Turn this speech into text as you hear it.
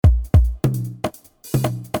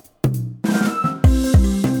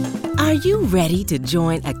you ready to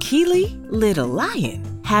join Akili, Little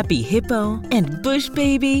Lion, Happy Hippo, and Bush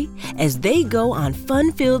Baby as they go on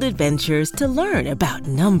fun-filled adventures to learn about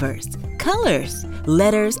numbers, colors,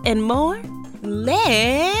 letters, and more?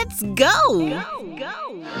 Let's go!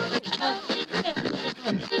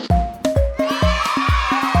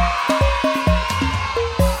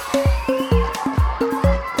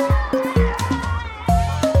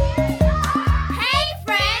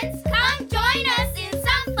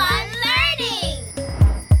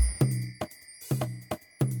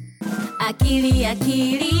 Akili,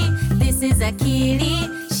 Akili, this is Akili.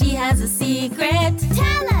 She has a secret.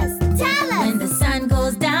 Tell us, tell us. When the sun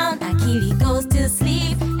goes down, Akili goes to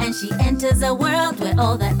sleep, and she enters a world where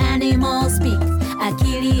all the animals speak.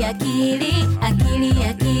 Akili, Akili, Akili,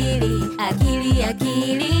 Akili, Akili,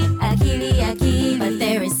 Akili, Akili, Akili. But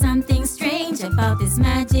there is something strange about this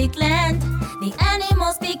magic land. The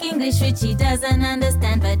animals speak English which she doesn't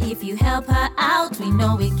understand, but if you help her out, we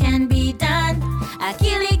know it can be done.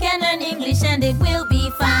 Akili can learn English and it will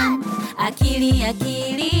be fun. Akili,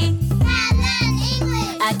 Akili, learn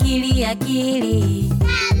English. Akili, Akili,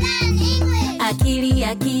 learn English. Akili,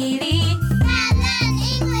 Akili, learn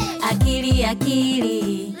English. Akili,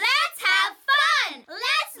 Akili. Let's have fun.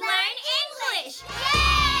 Let's learn English.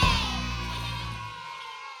 Yay!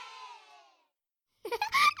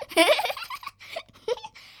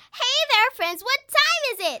 Hey there, friends. What time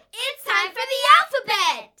is it? It's time for the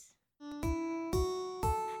alphabet.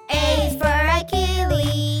 A is for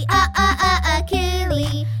Akili,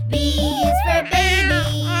 Akili. B is for baby,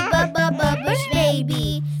 bush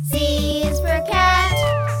baby. C is for cat,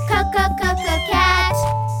 cat.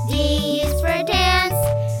 D is for dance,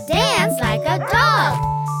 dance like a dog.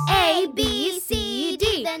 A, B, C,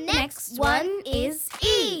 D. The next one is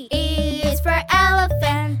E. E is for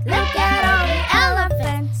elephant, look at all the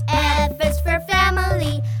elephants. F is for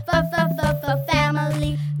family,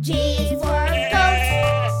 family. G is for goat,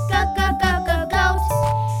 goat.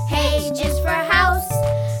 H is for house,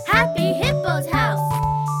 Happy Hippo's house.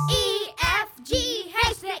 E, F, G,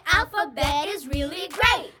 H, the alphabet is really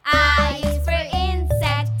great. I is for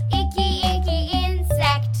insect, icky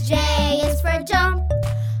insect. J is for jump,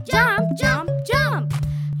 jump.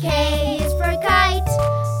 K is for kite,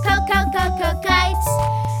 kite.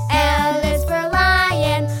 L is for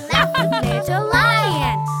lion, little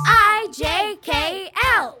lion. I, J, K,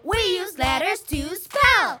 L, we use letters to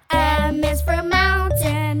spell. M is for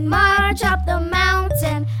mountain, march up the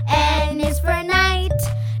mountain. N is for night,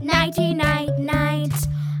 nighty night.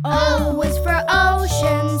 O is for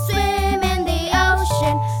ocean, swim in the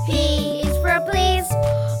ocean. P is for please,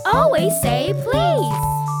 always say please.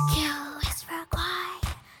 Q is for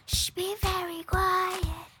quiet, shh, be very quiet.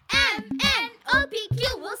 M, N, O, P, Q,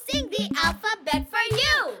 we'll sing the alphabet for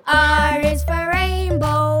you. R is for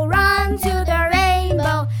rainbow, run to the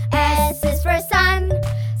rainbow. S is for sun,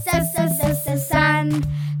 sun.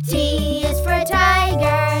 T is for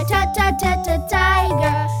tiger,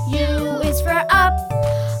 tiger. U is for up,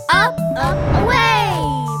 away.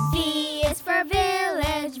 V is for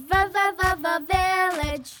village,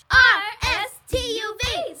 village. R, S, T, U,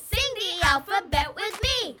 V, sing the alphabet with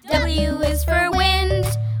me. W is for wind,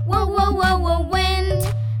 wind.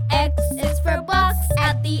 X is for box,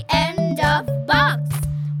 at the end of box.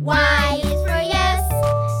 Y is for yes,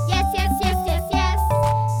 yes.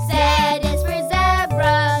 Z is for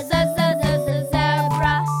zebra,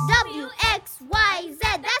 zebra. W, X, Y, Z,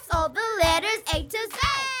 that's all the letters A to Z.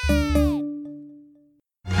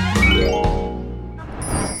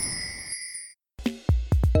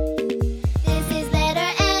 This is letter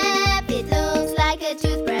F, it looks like a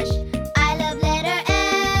toothbrush. I love letter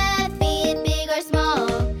F, be it big or small.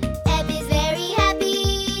 F is very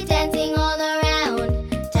happy, dancing all around,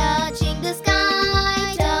 touching the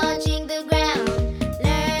sky, touching the ground.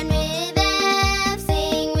 Learn with F,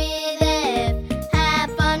 sing with F,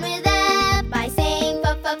 have fun with F by saying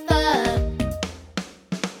f.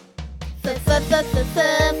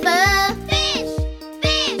 Fish,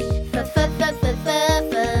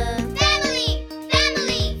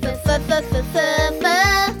 family,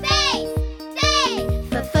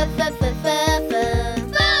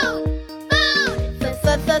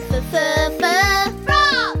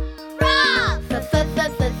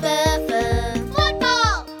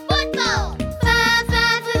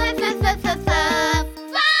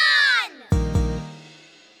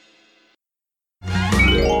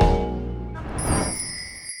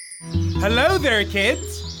 Hello there,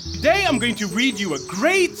 kids. Today I'm going to read you a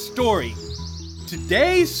great story.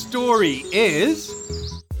 Today's story is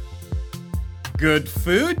Good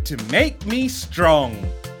Food to Make Me Strong.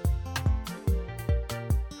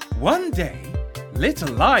 One day,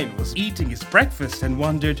 Little Lion was eating his breakfast and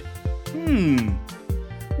wondered,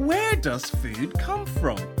 where does food come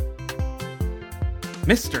from?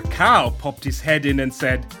 Mr. Cow popped his head in and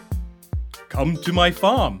said, "Come to my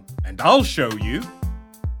farm and I'll show you."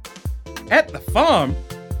 At the farm,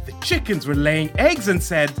 the chickens were laying eggs and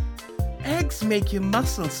said, "Eggs make your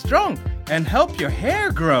muscles strong and help your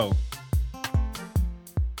hair grow."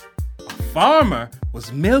 A farmer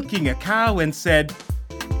was milking a cow and said,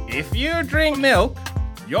 "If you drink milk,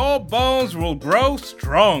 your bones will grow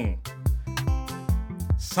strong."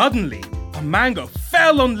 Suddenly, a mango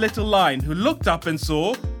fell on Little Lion, who looked up and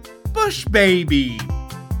saw Bush Baby.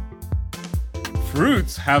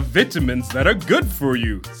 "Fruits have vitamins that are good for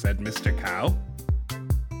you," said Mr. Cow.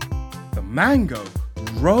 The mango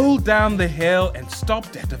rolled down the hill and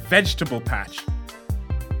stopped at a vegetable patch.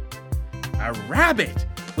 A rabbit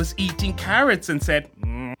was eating carrots and said,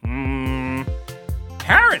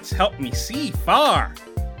 "Carrots help me see far.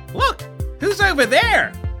 Look, who's over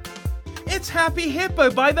there?" "It's Happy Hippo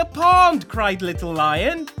by the pond," cried Little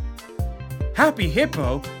Lion. Happy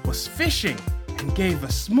Hippo was fishing and gave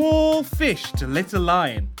a small fish to Little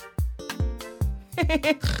Lion.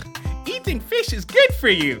 "Eating fish is good for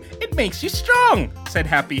you. It makes you strong," said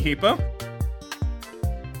Happy Hippo.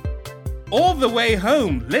 All the way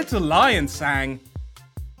home, Little Lion sang,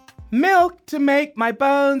 "Milk to make my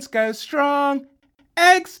bones go strong,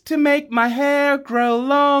 eggs to make my hair grow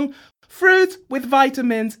long, fruit with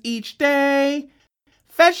vitamins each day,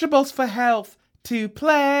 vegetables for health to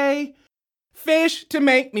play, fish to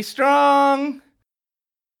make me strong.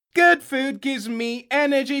 Good food gives me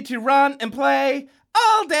energy to run and play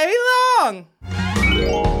all day long."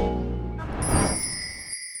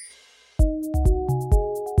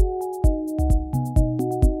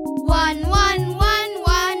 One, one, one,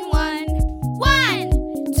 one, one. One.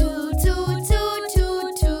 Two, two, two, two,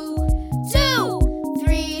 two. Two.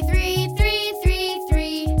 Three, three, three, three,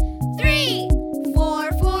 three. Three. Four,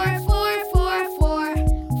 four, four, four, four.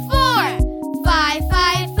 Four. Five,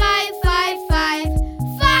 five, five, five, five.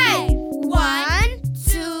 Five. One,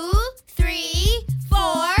 two, three,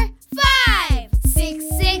 four, five. Six,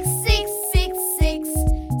 six, six, six, six.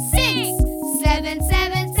 Six. Seven,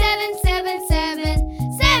 seven, seven, seven, seven.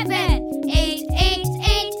 Seven. Eight, eight,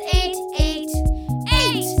 eight, eight, eight.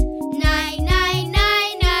 Eight. Nine, nine,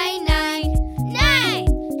 nine, nine, nine. Nine.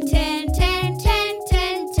 10, 10, 10,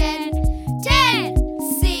 10, 10. 10.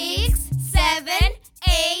 6, 7,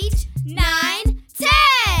 8, 9,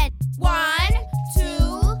 10. 1,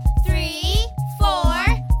 2, 3, 4,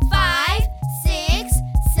 5, 6,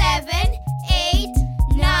 7, 8,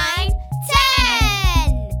 9, 10.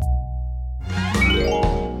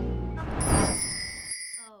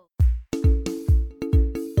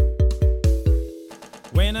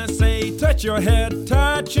 When I say touch your head,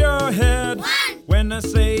 touch your head. One. When I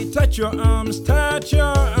say touch your arms, touch your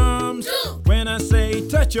arms. Two. When I say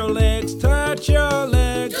touch your legs, touch your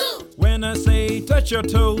legs. Two. When I say touch your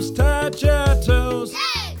toes, touch your toes.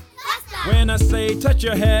 Hey, faster. When I say touch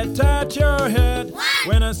your head, touch your head. One.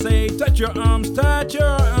 When I say touch your arms, touch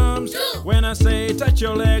your arms. Two. When I say touch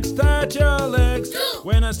your legs, touch your legs. Two.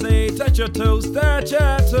 When I say touch your toes, touch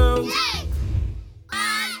your toes. Hey. 1,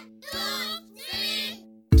 2,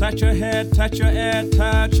 3. Touch your head, touch your head,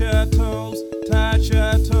 touch your toes, touch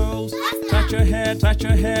your toes. Touch your head, touch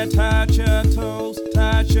your head, touch your toes,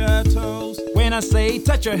 touch your toes. When I say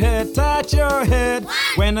touch your head, touch your head.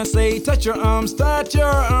 When I say touch your arms, touch your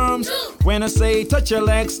arms. When I say touch your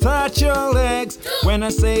legs, touch your legs. When I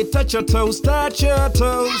say touch your toes, touch your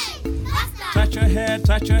toes. Touch your head,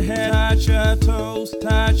 touch your head, touch your toes,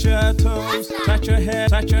 touch your toes. Touch your head,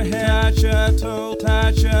 touch your head, touch your toes,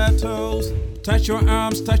 touch your toes. Touch your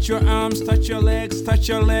arms, touch your arms, touch your legs, touch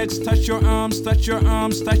your legs, touch your arms, touch your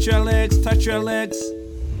arms, touch your legs, touch your legs.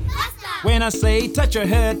 When I say touch your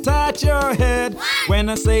head, touch your head. When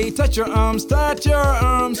I say touch your arms, touch your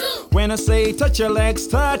arms. When I say touch your legs,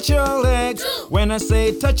 touch your legs. When I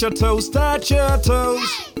say touch your toes, touch your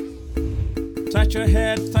toes. Touch your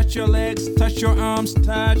head, touch your legs, touch your arms,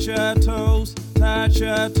 touch your toes, touch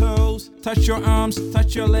your toes. Touch your arms,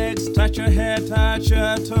 touch your legs, touch your head, touch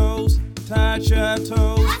your toes, touch your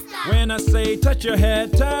toes. When I say touch your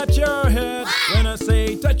head, touch your head. When I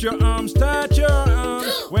say touch your arms, touch your arms.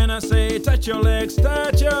 When I say touch your legs,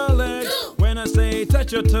 touch your legs. When I say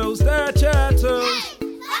touch your toes, touch your toes.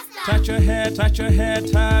 Touch your head, touch your head,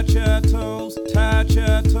 touch your toes, touch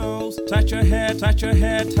your toes. Touch your head, touch your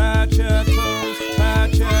head, touch your toes,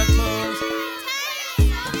 touch your toes.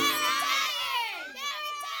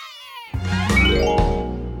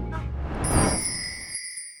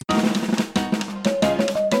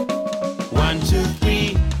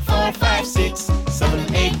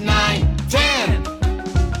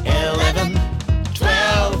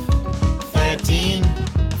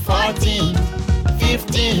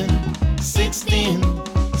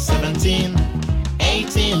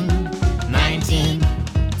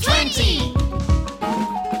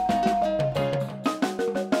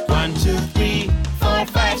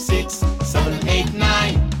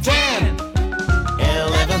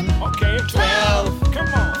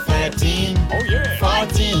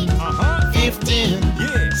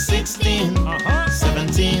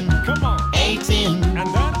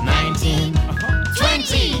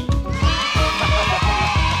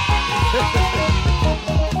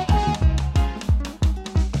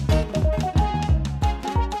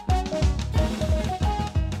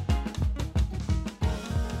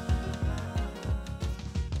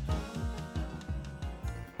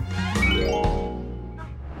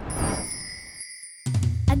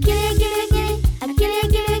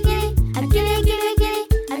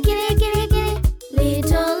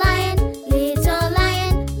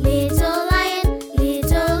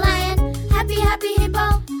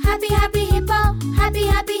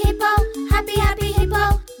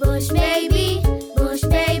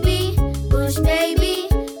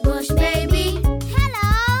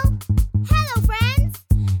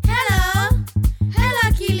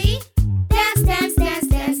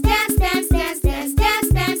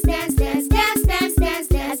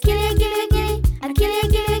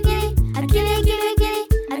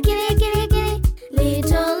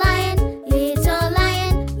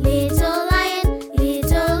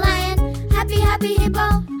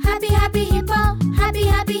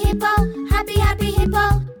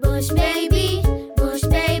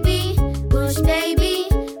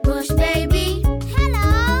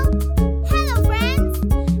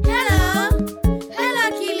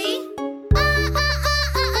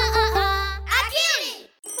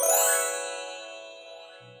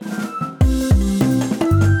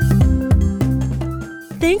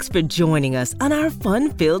 Thanks for joining us on our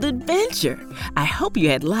fun-filled adventure. I hope you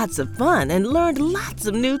had lots of fun and learned lots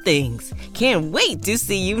of new things. Can't wait to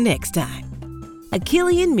see you next time.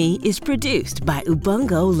 Akili and Me is produced by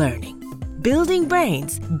Ubongo Learning. Building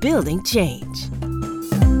brains, building change.